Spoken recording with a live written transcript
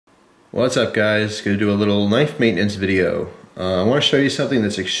What's up, guys? Gonna do a little knife maintenance video. I want to show you something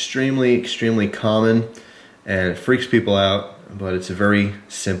that's extremely common and it freaks people out, but it's a very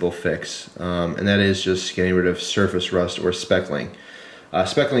simple fix, and that is just getting rid of surface rust or speckling.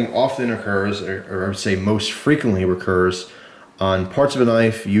 Speckling often occurs, or I would say most frequently occurs, on parts of a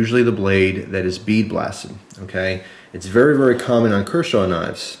knife, usually the blade, that is bead blasted. Okay, it's very common on Kershaw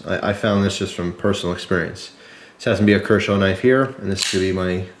knives. I found this just from personal experience. This has to be a Kershaw knife here, and this could be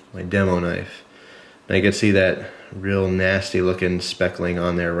my demo knife. Now you can see that real nasty looking speckling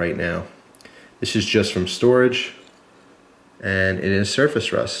on there right now. This is just from storage, and it is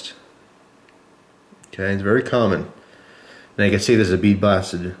surface rust. Okay, it's very common. Now you can see there's a bead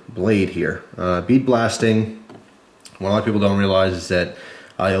blasted blade here. Bead blasting, what a lot of people don't realize is that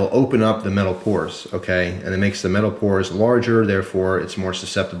it'll open up the metal pores, okay, and it makes the metal pores larger, therefore it's more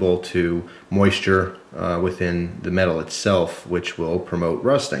susceptible to moisture within the metal itself, which will promote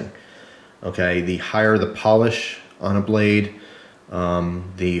rusting. Okay, the higher the polish on a blade,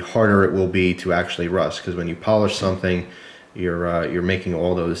 the harder it will be to actually rust, because when you polish something, you're making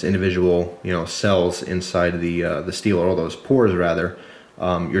all those individual cells inside the steel, or all those pores rather,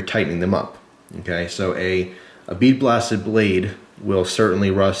 you're tightening them up. Okay, so a bead blasted blade will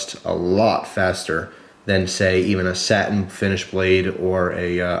certainly rust a lot faster than, say, even a satin finish blade or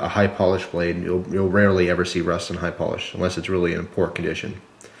a high polish blade. You'll rarely ever see rust in high polish unless it's really in poor condition.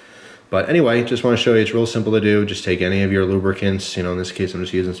 But anyway, just want to show you it's real simple to do. Just take any of your lubricants, in this case I'm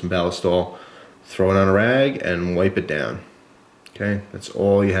just using some Ballistol, throw it on a rag and wipe it down. Okay, that's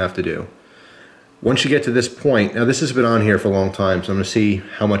all you have to do. Once you get to this point, now this has been on here for a long time, so I'm going to see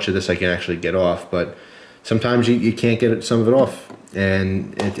how much of this I can actually get off, but sometimes you can't get some of it off,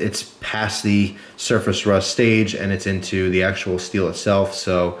 and it's past the surface rust stage and it's into the actual steel itself.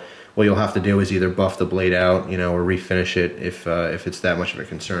 So what you'll have to do is either buff the blade out, or refinish it if it's that much of a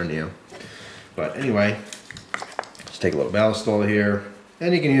concern to you. But anyway, just take a little Ballistol here,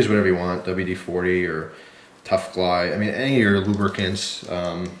 and you can use whatever you want, WD-40 or Tough Glide. I mean, any of your lubricants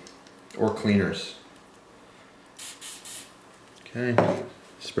or cleaners. Okay,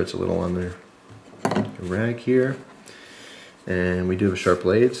 spritz a little on there. A rag here, and we do have a sharp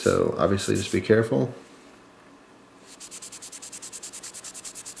blade, so obviously just be careful.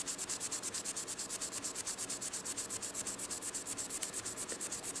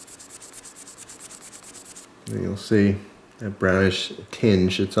 And you'll see that brownish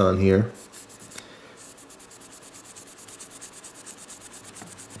tinge that's on here.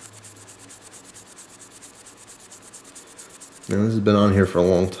 Now this has been on here for a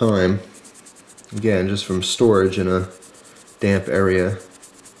long time. Again, just from storage in a damp area. It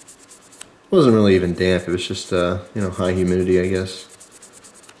wasn't really even damp, it was just high humidity, I guess.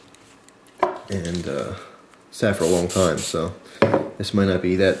 And sat for a long time, so this might not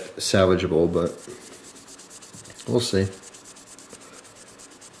be that salvageable, but we'll see.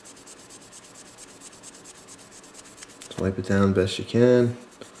 Just wipe it down best you can.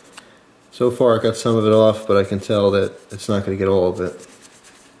 So far I got some of it off, but I can tell that it's not going to get all of it.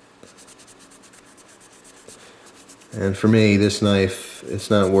 And for me, this knife, it's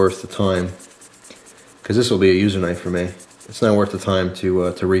not worth the time, because this will be a user knife for me. It's not worth the time to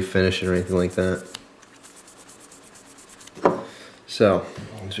refinish it or anything like that. So,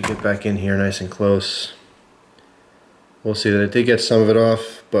 as we get back in here nice and close, we'll see that it did get some of it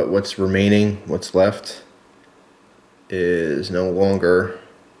off, but what's remaining, what's left, is no longer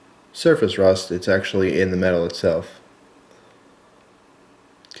surface rust. It's actually in the metal itself.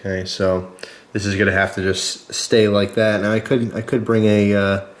 Okay, so this is gonna have to just stay like that. Now I could bring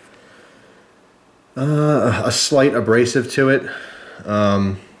a slight abrasive to it,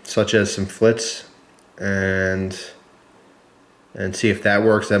 such as some flits, and see if that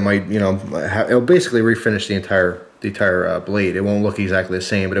works. That might, it'll basically refinish the entire blade. It won't look exactly the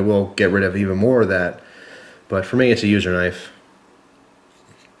same, but it will get rid of even more of that. But for me, it's a user knife.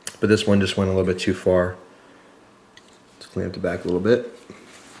 But this one just went a little bit too far. Let's clean up the back a little bit.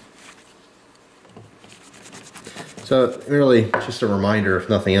 So really, just a reminder, if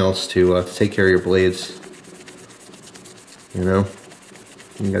nothing else, to take care of your blades. You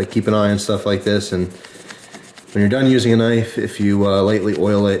got to keep an eye on stuff like this. And when you're done using a knife, if you lightly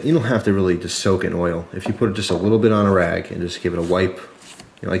oil it, you don't have to really just soak it in oil. If you put just a little bit on a rag and just give it a wipe,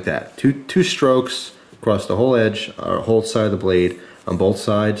 like that, two strokes across the whole edge, or whole side of the blade, on both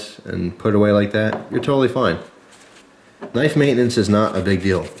sides, and put it away like that, you're totally fine. Knife maintenance is not a big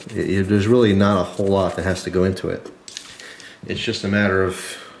deal. There's really not a whole lot that has to go into it. It's just a matter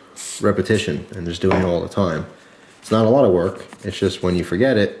of repetition and just doing it all the time. It's not a lot of work. It's just when you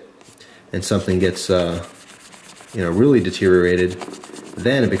forget it and something gets really deteriorated,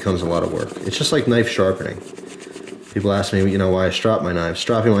 then it becomes a lot of work. It's just like knife sharpening. People ask me, you know, why I strop my knives.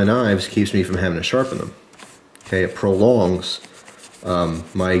 Stropping my knives keeps me from having to sharpen them. Okay, it prolongs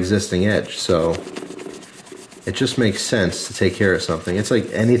my existing edge, so it just makes sense to take care of something. It's like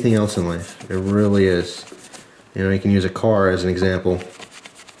anything else in life. It really is. You know, you can use a car as an example.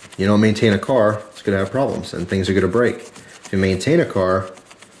 You don't maintain a car, it's going to have problems, and things are going to break. If you maintain a car,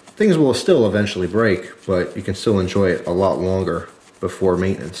 things will still eventually break, but you can still enjoy it a lot longer before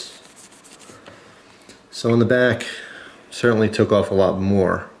maintenance. So in the back, certainly took off a lot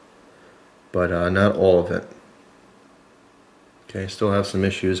more, but not all of it. Okay, still have some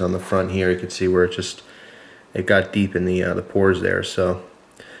issues on the front here. You can see where it got deep in the pores there. So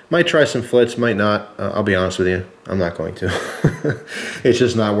might try some flits, might not. I'll be honest with you, I'm not going to. It's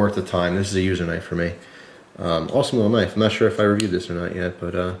just not worth the time. This is a user knife for me. Awesome little knife. I'm not sure if I reviewed this or not yet,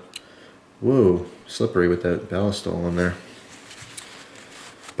 but whoa, slippery with that ballistol on there.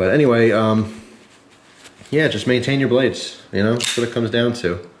 But anyway, yeah, just maintain your blades. You know, that's what it comes down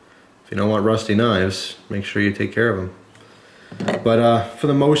to. If you don't want rusty knives, make sure you take care of them. But for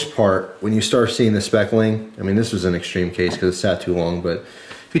the most part, when you start seeing the speckling, I mean, this was an extreme case because it sat too long, but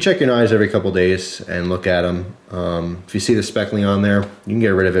if you check your knives every couple days and look at them, if you see the speckling on there, you can get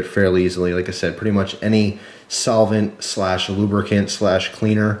rid of it fairly easily. Like I said, pretty much any solvent / lubricant /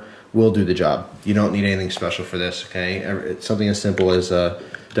 cleaner will do the job. You don't need anything special for this, okay? It's something as simple as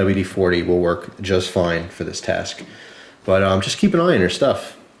WD-40 will work just fine for this task. But just keep an eye on your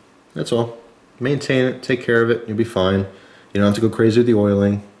stuff. That's all. Maintain it, take care of it, you'll be fine. You don't have to go crazy with the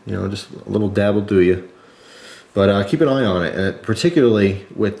oiling. You know, just a little dab will do you. But keep an eye on it, and particularly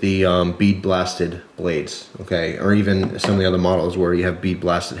with the bead blasted blades, okay, or even some of the other models where you have bead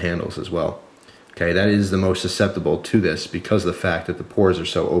blasted handles as well. Okay, that is the most susceptible to this because of the fact that the pores are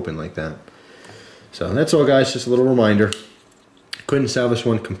so open like that. So that's all, guys. Just a little reminder. Couldn't salvage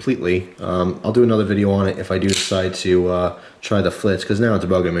one completely. I'll do another video on it if I do decide to try the flits, because now it's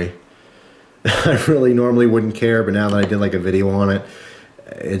bugging me. I really normally wouldn't care, but now that I did like a video on it,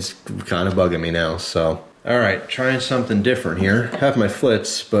 it's kind of bugging me now. So, alright, trying something different here. Have my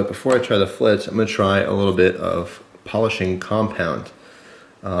flits, but before I try the flits, I'm going to try a little bit of polishing compound.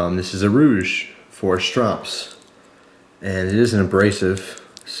 This is a rouge for strops, and it is an abrasive,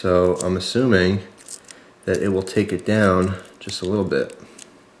 so I'm assuming that it will take it down just a little bit.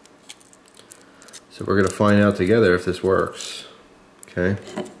 So we're going to find out together if this works. Okay.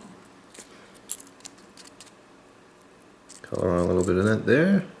 Color on a little bit of that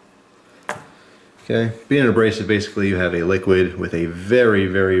there. Okay, being an abrasive, basically you have a liquid with a very,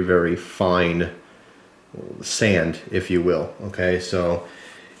 very, very fine sand, if you will. Okay, so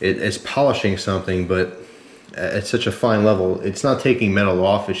it's polishing something, but at such a fine level, it's not taking metal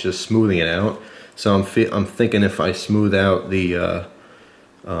off, it's just smoothing it out. So I'm thinking if I smooth out the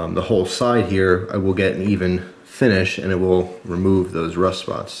whole side here, I will get an even finish and it will remove those rust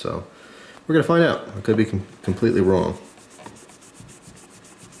spots. So we're gonna find out. I could be completely wrong,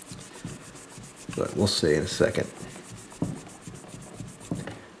 but we'll see in a second.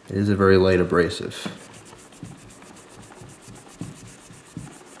 It is a very light abrasive.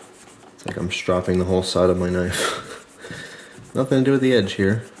 It's like I'm stropping the whole side of my knife. Nothing to do with the edge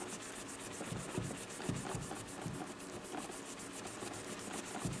here.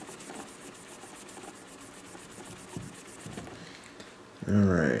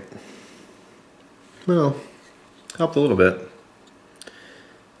 Alright. Well, helped a little bit.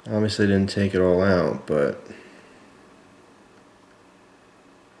 Obviously didn't take it all out, but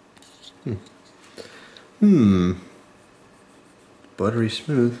buttery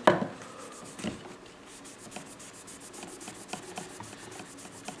smooth.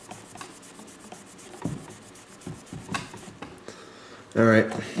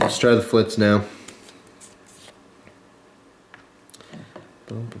 Alright, let's try the flits now.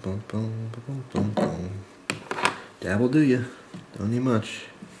 Boom, boom, boom, boom, boom, boom. Dab will do you. Don't need much.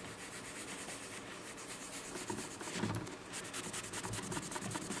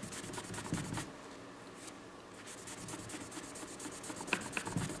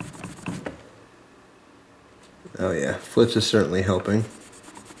 Oh yeah, flits is certainly helping.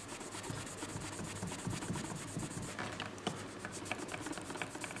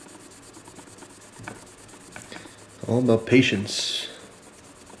 All about patience.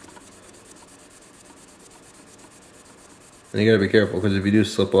 And you gotta be careful, because if you do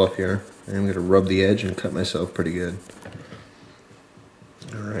slip off here, I'm gonna rub the edge and cut myself pretty good.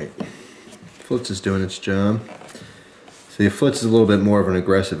 Alright, flits is doing its job. So the flits is a little bit more of an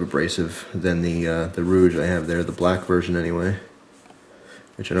aggressive abrasive than the rouge I have there, the black version anyway,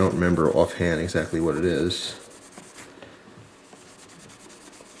 which I don't remember offhand exactly what it is.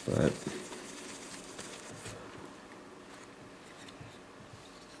 But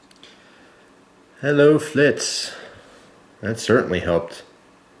hello, Flitz. That certainly helped.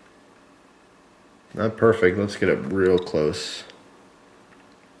 Not perfect. Let's get up real close.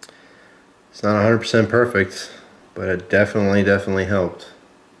 It's not 100% perfect, but it definitely helped.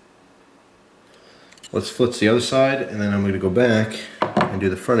 Let's flitz the other side, and then I'm going to go back and do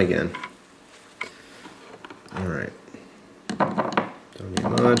the front again. Alright. Don't need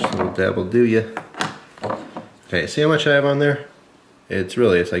much, a little dab will do ya. Okay, see how much I have on there? It's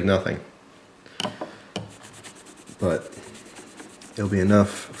like nothing. But it'll be enough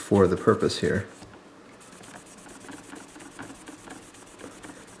for the purpose here.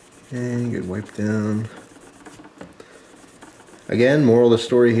 Okay, good wipe down. Again, moral of the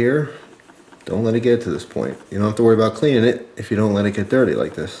story here, don't let it get to this point. You don't have to worry about cleaning it if you don't let it get dirty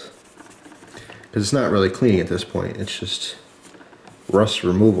like this. Because it's not really cleaning at this point, it's just rust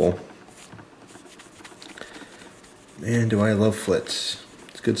removal. Man, do I love flits.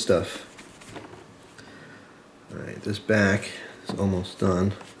 It's good stuff. Alright, this back is almost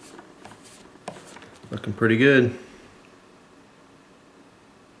done. Looking pretty good.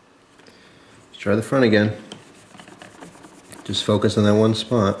 Let's try the front again. Just focus on that one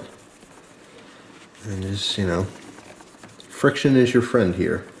spot. And just, you know, friction is your friend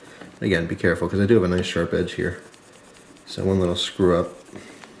here. Again, be careful because I do have a nice sharp edge here. So one little screw up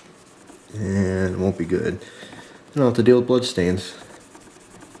and it won't be good. Then I'll have to deal with blood stains.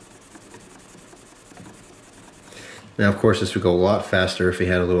 Now of course this would go a lot faster if we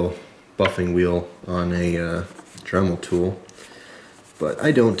had a little buffing wheel on a Dremel tool. But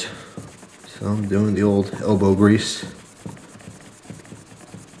I don't. So I'm doing the old elbow grease.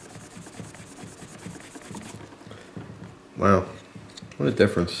 Wow, what a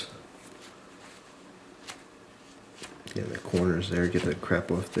difference. Get the corners there, get that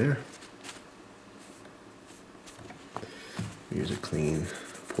crap off there. Use a clean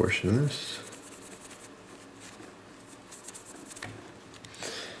portion of this.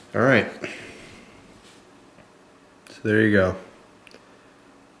 Alright. So there you go.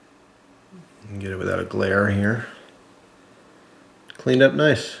 You can get it without a glare here. Cleaned up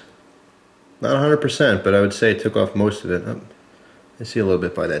nice. Not 100%, but I would say it took off most of it. I see a little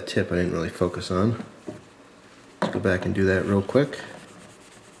bit by that tip I didn't really focus on. Let's go back and do that real quick.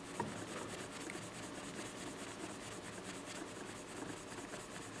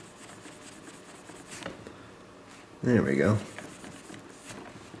 There we go.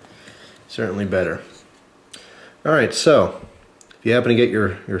 Certainly better. Alright, so if you happen to get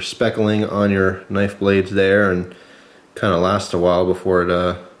your speckling on your knife blades there and kind of lasts a while before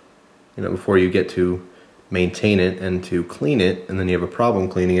it before you get to maintain it and to clean it, and then you have a problem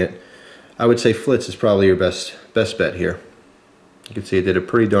cleaning it, I would say Flitz is probably your best bet here. You can see it did a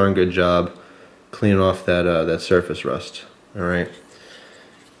pretty darn good job cleaning off that surface rust. All right,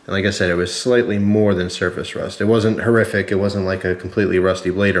 and like I said, it was slightly more than surface rust. It wasn't horrific. It wasn't like a completely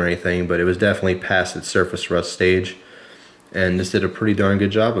rusty blade or anything, but it was definitely past its surface rust stage, and this did a pretty darn good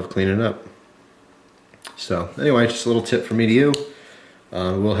job of cleaning it up. So anyway, just a little tip from me to you.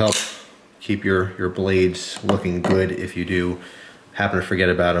 Will help keep your blades looking good if you do happen to forget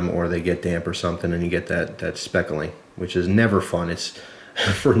about them or they get damp or something and you get that speckling, which is never fun. It's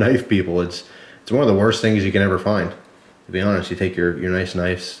for knife people, it's one of the worst things you can ever find. To be honest, you take your nice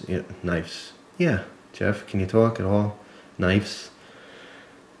knives. Yeah, Jeff, can you talk at all? Knives.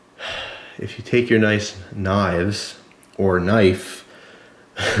 If you take your nice knives or knife,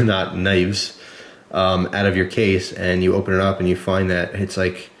 not knives, out of your case and you open it up and you find that it's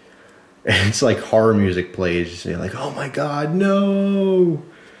like horror music plays. You're like, oh my god, no,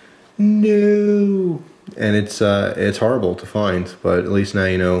 and it's horrible to find, but at least now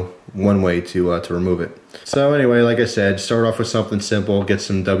you know one way to remove it. So anyway, like I said, start off with something simple. Get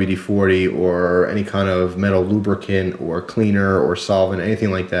some WD-40 or any kind of metal lubricant or cleaner or solvent,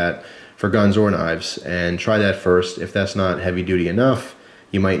 anything like that for guns or knives, and try that first. If that's not heavy duty enough,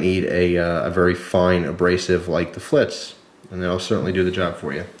 you might need a very fine abrasive like the Flitz, and that'll certainly do the job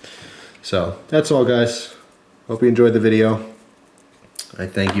for you. So that's all, guys. Hope you enjoyed the video. I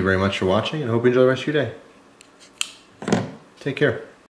thank you very much for watching and hope you enjoy the rest of your day. Take care.